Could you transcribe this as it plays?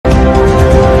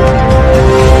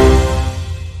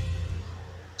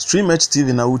StreamEdge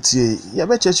TV na utie ya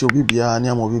be cheche obi bia ne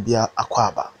am obi bia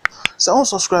akwaba. So on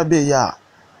subscribe ya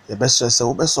ya best say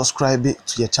we subscribe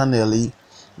to your channel yi.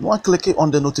 No click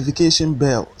on the notification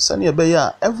bell. Send your be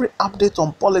ya every update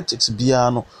on politics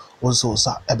bia no also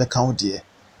sa ebe count there.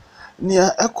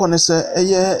 Nia ekone se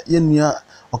eye yenua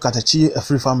okatachi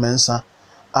Afrifa mensa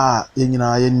a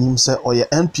yenyina yenim se oye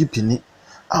NPP ni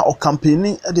a o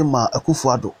campaigning e ma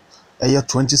Akuffo Addo eye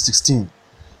 2016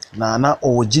 na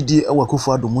owogidi e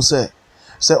Akuffo Addo mu se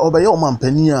obeye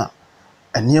omampani a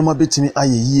eniema betimi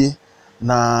ayeyie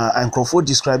na ankrofo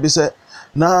describe se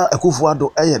na Akuffo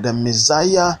Addo eye the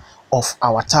messiah of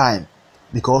our time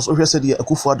because ohwe se de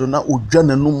Akuffo Addo na odwa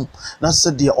nanum na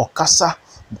se de okasa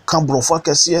kan brofo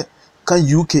akese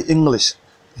kan UK English.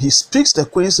 He speaks the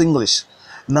Queen's English.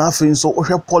 Na afin so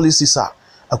ohwe policies a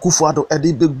Akuffo Addo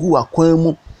ede begu akwan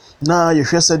mu na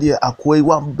yehwe se de akoi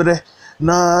wa bre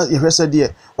na yehwe se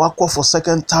de wakọ for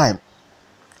second time.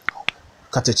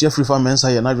 Katechi Afrifa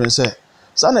mensa ye na dwen se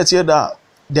sanete da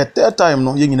the third time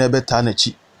no yenyina beta na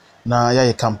chi na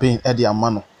ya campaign ede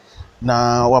amano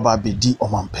na waba bedi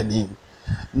omampani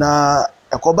na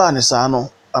ekoba ne sa no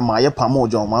ama ye pamo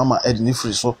ojo mama ede ni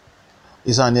free so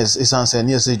isan se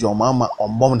ne se jo mama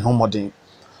ombom ne homodin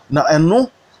na eno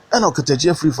ena Katechi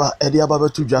Afrifa ede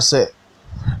ababetu dwa se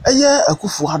eye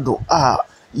Akuffo Addo a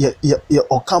ye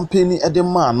o campaign ede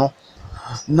ma no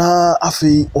na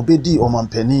afi obedi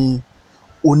omampani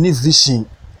oni vision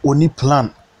oni plan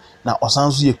na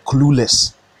osanso ye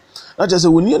clueless na just say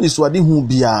woni ani so ade hu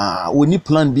bia oni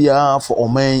plan bia for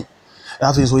oman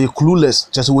afi so ye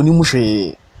clueless just woni mu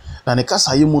hwe na ne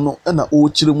kasa ye mu no na o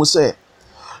kire mu say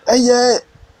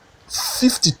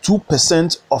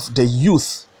 52% of the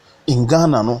youth in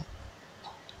Ghana no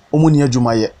omuni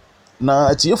adwuma ye na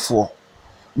atiefo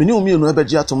meni omi no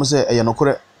ebeje atom say eye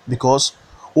nokore because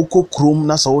oko krom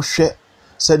na so hwe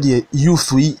said the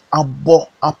youth yi abo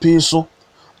apeso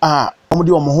a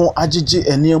omde omo agege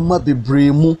eniema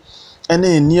bebre mu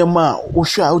ene eniema wo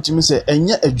hwe a utimi se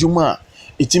enya adwuma a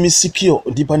etimi secure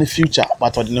dipa ne future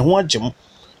but ode ne ho agem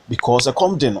because e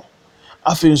come de no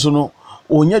afi so no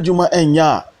onya adwuma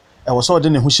enya e wo so ode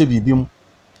ne ho hye bibim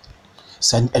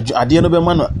san ade no be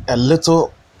ma no a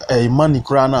little money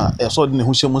kra na e so ode ne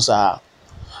ho hye mu sa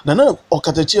na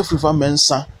Okatechi Afrifa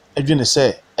mensa adwene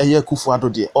se eye Akuffo Addo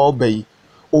de obey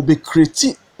obe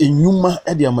create enyuma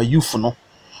e de ama youth no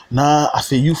na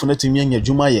afa youth na timi anya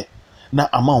dwuma ye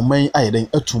na ama oman ayeden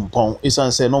atumpon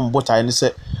isan se no mbotai ne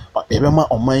se ebe ma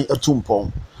oman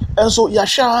atumpon enso ya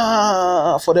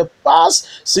sha for the past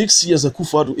 6 years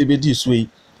Akuffo Addo ebedi sway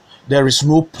there is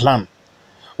no plan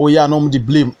oya no the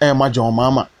blame ma John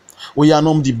mama oya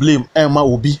no the blame ma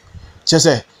obi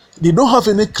chese they don't have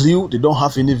any clue, they don't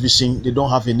have any vision, they don't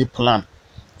have any plan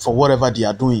for whatever they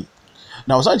are doing.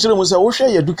 Now, essentially, we say we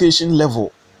share education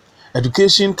level,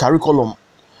 education curriculum.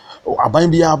 Aban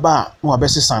biya ba no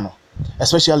abesi sano,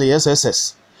 especially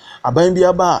SSS. Aban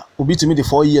biya ba obi to me the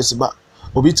 4 years ba,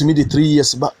 obi to me the 3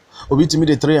 years ba, obi to me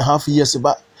the 3.5 years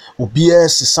ba. Obi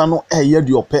sano year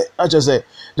di ope. I just say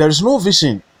there is no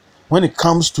vision when it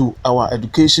comes to our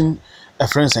education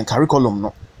friends and curriculum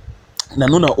no. Na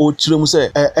no na o kire mu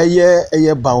se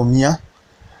eye baomia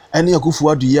ene Akuffo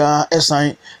Addo ya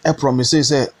esan promise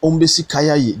se ombesi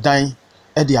kaya yi dan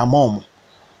e de amom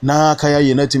na kaya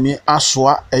yi na timi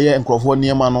asoa eye nkrofo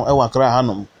niema no e wakra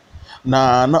hanom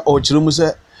na o kire mu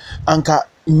se anka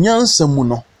nyansamu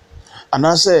no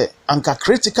anase anka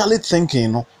critically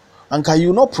thinking no anka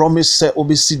you no promise se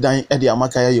obesi dan e de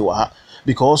amakaya yi wa ha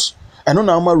because eno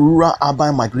na ama rural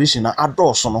urban migration na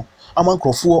adoso no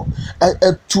amankrofo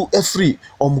etu efri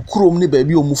omkrom ne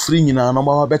baabi omfri nyina na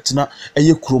ma betena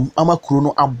eye krom amakro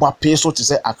no aba peso te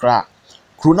se Accra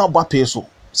kro na aba peso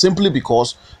simply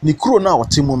because ni kro na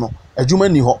otemu no adwuma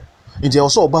ni ho nti e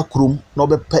so oba krom na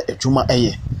obepe adwuma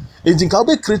eye nti ka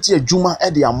obe create adwuma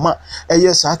e de ama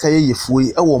eye saaka ye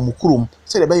yefuoi e wo omkrom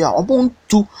se de be ya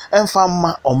obontu emfa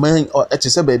ma oman te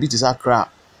se baabi te se Accra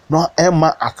no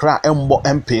ema Accra embo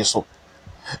empeso.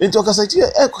 Into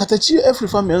Okatechi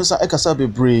Afrifa mensa ekasa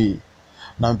bebre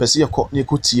na mpese yeko ne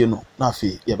kotie no na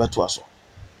afi yebeto aso.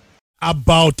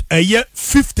 About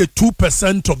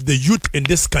 52% of the youth in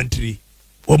this country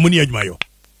omuni adwumayo.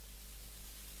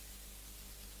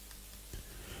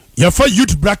 Yafa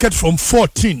youth bracket from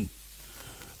 14.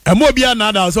 Emo bia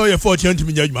na da so ye 14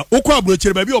 ntimi adwuma. Ukwa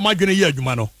abrochire ba bi o madwene ye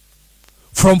adwuma no.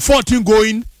 From 14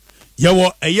 going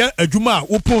yawo adwuma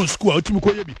upon school utimi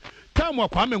ko ye bi. Time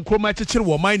Kwame Nkrumah chechire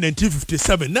wo man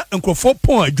 1957 na nkrofo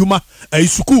pon adwuma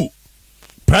school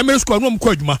primary school no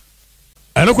mko adwuma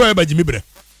eno ko ba jimi bre.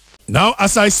 Now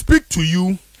as I speak to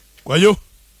you kwayo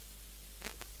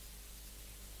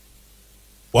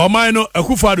Wama no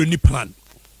Akuffo Addo ni plan.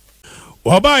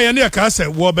 Waba ya ne aka say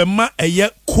wo be ma eye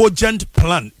cogent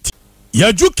plan. Your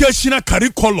educational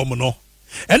curriculum no.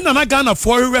 And na Ghana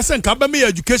for recent ka be me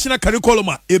educational curriculum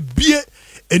a bie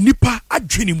enipa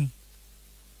adwenim.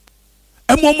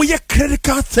 Emo ye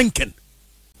critical thinking.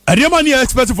 Adema ni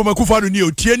expert from Akuffo Addo ni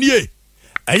otie ni e.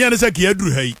 Enya ne say ke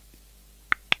aduru ha yi.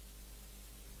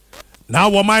 Na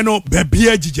wama no be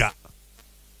bia jija.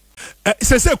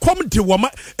 Say come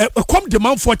the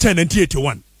man for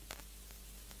 1981.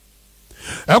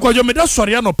 Akwajo me da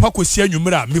sori ya no pakosi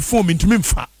anwumira me phone me ntimi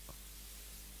mfa.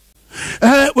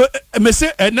 Me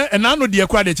say na no de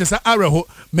kwa de chesa areho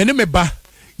me ne me ba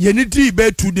ye ni di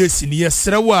be 2 days ni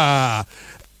yesrewa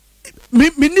me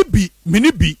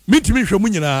ntimi hwemu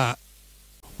nyina.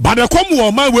 Bada kom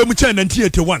wo man we mu che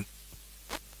 1981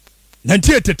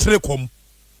 1983 kom.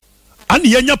 And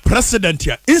yenya president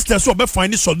here instead of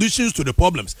finding solutions to the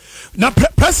problems. Now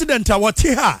president what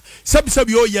here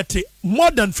yet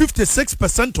more than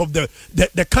 56% of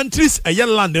the countries a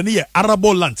land and here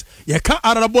arable land. Ye can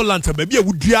arable land baby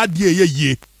would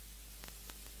ye.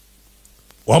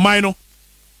 Wamaino.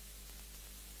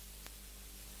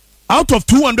 Out of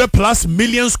 200 plus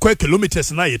million square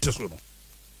kilometers na yet so.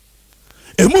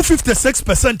 E move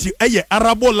 56% a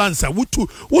arable lands wutu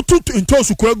into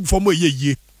su from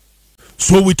ye.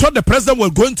 So we thought the president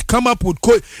was going to come up with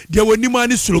there were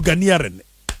nimani sloganieren.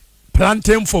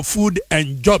 Planting for food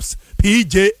and jobs,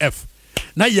 PJF.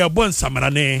 Na ye bon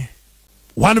samarane.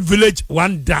 One village,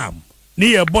 one dam.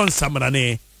 Ni ye bon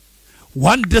samarane.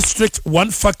 One district,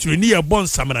 one factory. Ni ye bon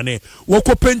samarane.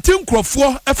 Woko pentin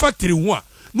krofo a factory one.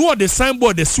 No the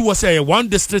signboard the sewer say one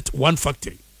district, one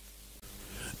factory.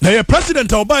 Now your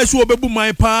president oba isu obebu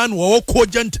my pan wo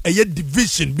cogent a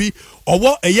division be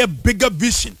or a bigger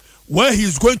vision. Where he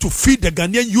is going to feed the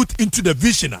Ghanaian youth into the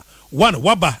vision. One,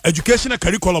 waba, educational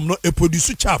curriculum, no, a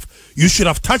producer chaff. You should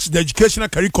have touched the educational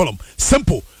curriculum.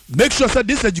 Simple. Make sure that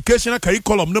this educational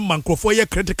curriculum, no man, for your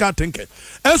critical thinking.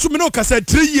 And so, no, I said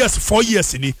 3 years, 4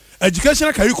 years in the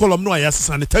educational curriculum, no, I asked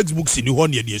and the textbooks in the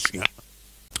 1 year.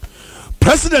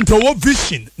 President of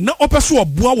vision, no, opesu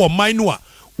abua minua.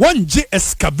 One J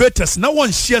excavators, now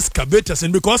one she excavators,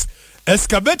 and because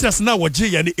excavators now were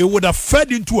J, and it would have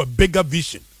fed into a bigger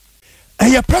vision.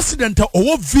 A president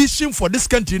or vision for this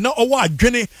country now or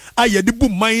adwene aye de bu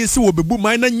man se wo bebu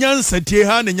man na nyansa tie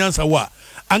ha na nyansa wa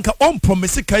anka on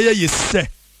promise kaya yese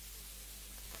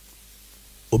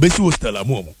obesi wo stella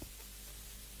mo.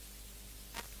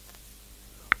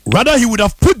 Rather he would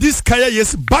have put this kaya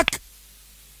yes back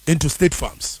into state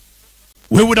farms.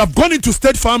 We would have gone into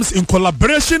state farms in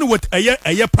collaboration with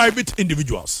a private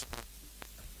individuals.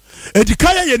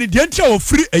 Edikaya ye ni dentia o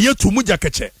free eye tumu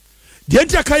jakeche.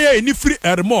 Dientia kaya ye ni free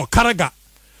ermo karaga.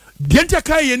 Dientia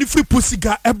kaya ye ni free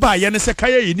pusiga eba ye ne se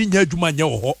kaya ye ni nya adwuma nya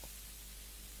wo ho.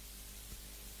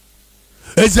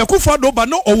 Akuffo Addo ba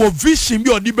no owo vision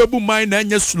bi odi bebu man na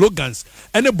nya slogans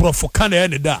ene brofo kana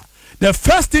ene da. The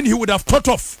first thing he would have thought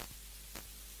of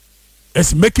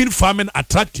is making farming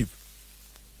attractive.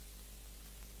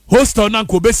 Hostel na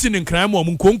ko besi ni nkran mo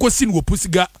nko si ni wo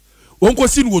pusiga, onko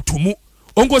si ni wo tumu,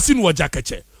 onko si ni wo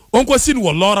jakeche, onko si ni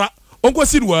wo lora. Onko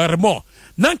si wo remo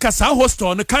nanka sa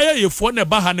hostel no kaya yefo na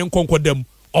ba ha ne nkonkodam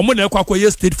omo na ekwa ye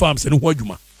state farms ne ho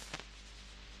adwuma.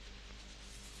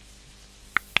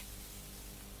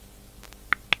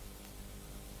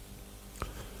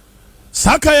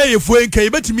 Sakaya yefo enka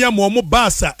yebetimi am omo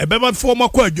basa ebeba fo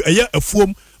makwa eye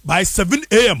afuom by 7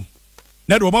 AM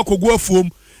na do makogo afuom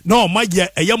na o maye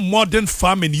eye modern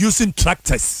farming using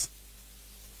tractors.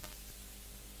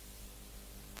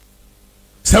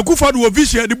 Akuffo Addo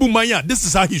vision the bumanya. This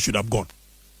is how he should have gone.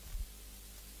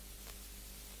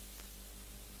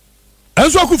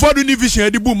 And so Akuffo Addo ni vision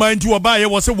the bumanya nti oba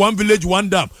was a one village one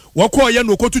dam. Wako ye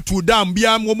no kotu 2 dam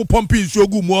bia mo pumping so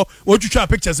gu mo wotwitwa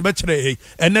pictures be kire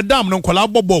and the dam no kola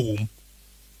bobo wom.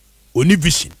 Oni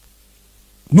vision.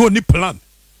 No ni plan.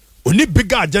 Oni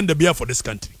bigger agenda bia for this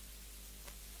country.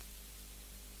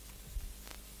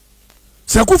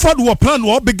 Akuffo Addo plan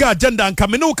wo bigger agenda and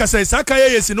kamene wo kasa sakaya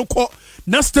yesi no ko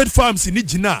na state farms ni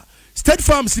jina state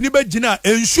farms ni be jina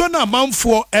ensuo na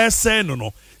manfo ese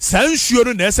no sa ensuo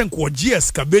no na ese nko GS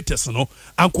excavators no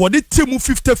anko de temu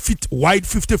 50 feet wide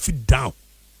 50 feet down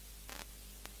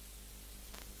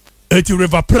eti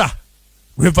river pra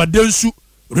river densu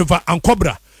river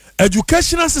ankobra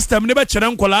educational system ne be kire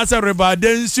nkola asa river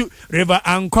densu river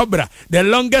ankobra the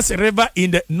longest river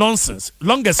in the nonsense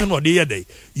longest no dey day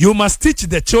you must teach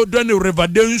the children river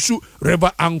densu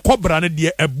river ankobra ne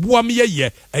dey ebuam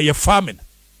ye farming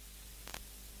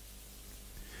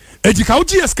Ejika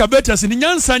uji excavators ni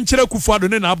nyansa nkyere Akuffo Addo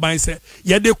ne na aban se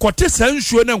ye de kote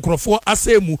sansuo ne nkrofo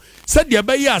asemu se de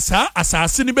be ya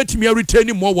asase ne betimi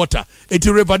retain more water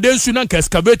eti river densu na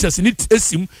excavators ni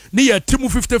esim ne ye timu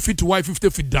 50 feet wide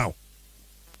 50 feet down.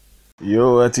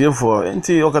 Yo atiefo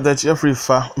enti okatachi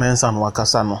Afrifa mensa no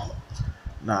wakasa no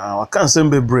na wakanse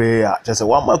bebre a just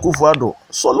wa Akuffo Addo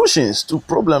solutions to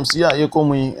problems ya ye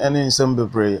komu ene nsem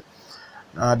bebre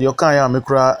na de okan ya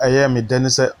mekura eye me den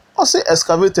se o se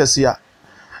excavators ya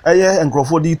eye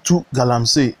nkrofo di 2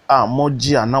 galamsey a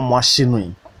moji ana mo ahye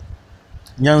no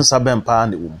nyansa bempa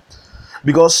ne wom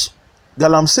because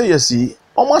galamsey yesi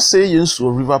omo say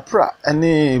yensu river pra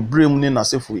ene brem ne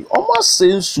nasefo yi omo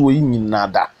say nsuo yi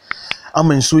nyinada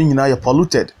ama nsuo nyina ya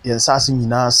polluted yensase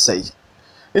nyina say.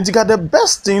 The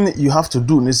best thing you have to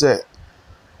do is say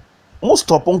most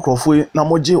stop on crofwe na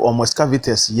moje or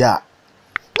excavators ya.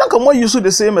 Nanka mo use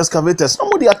the same excavators. Na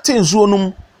mo dey attain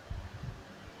zonum.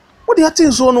 Mo dey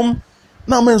attain zonum.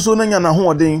 Na men zo na nya na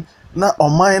hoden na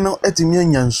oman no etimi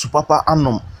anya nsu papa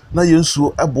anom na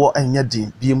yensuo ebo enya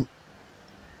din biem.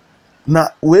 Na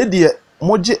we dey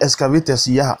moje excavators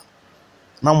ya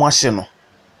na mo ahye no.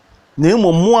 Na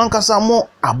emo mo ankasa mo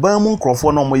aban mu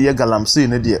crofo na mo ye galamsey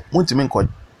ne dey. Mo ntimi nko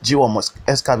Jiwa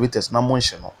excavators na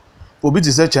monhye no obi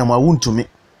ti se chema wuntumi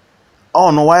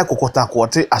no why kokota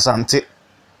kote asante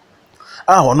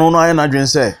hono no aye na dwen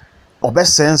se obe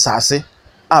sensase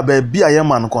ba bia ye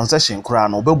man concession kra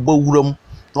no obeba wuram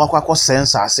na akwa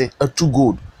sensase atu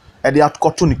gold e de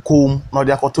akoto ni kom na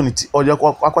de akoto ni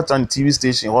akota ni TV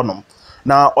station honom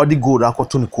na odi gold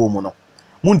akoto ni kom no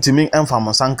muntimi emfa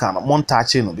monsanka no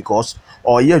montache no because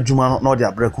oye adwuma no de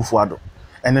abra Akuffo Addo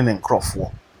ene ne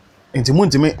nkrofo Inti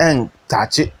muntimi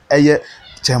tachi eye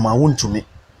chema wuntumi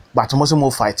but mo se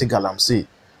mo fight galamsey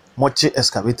mo che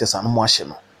excavators anu mo ahye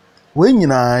no we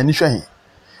nyina ni hwe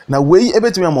na we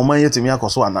ebetimi amoman yetimi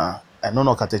akoso ana eno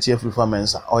no katachi Afrifa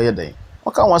mensa oye den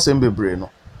oka wasem bebre no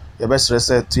ye be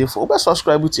stress tiefo obe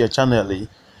subscribe to your channel yi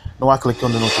no wa click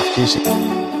on the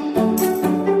notification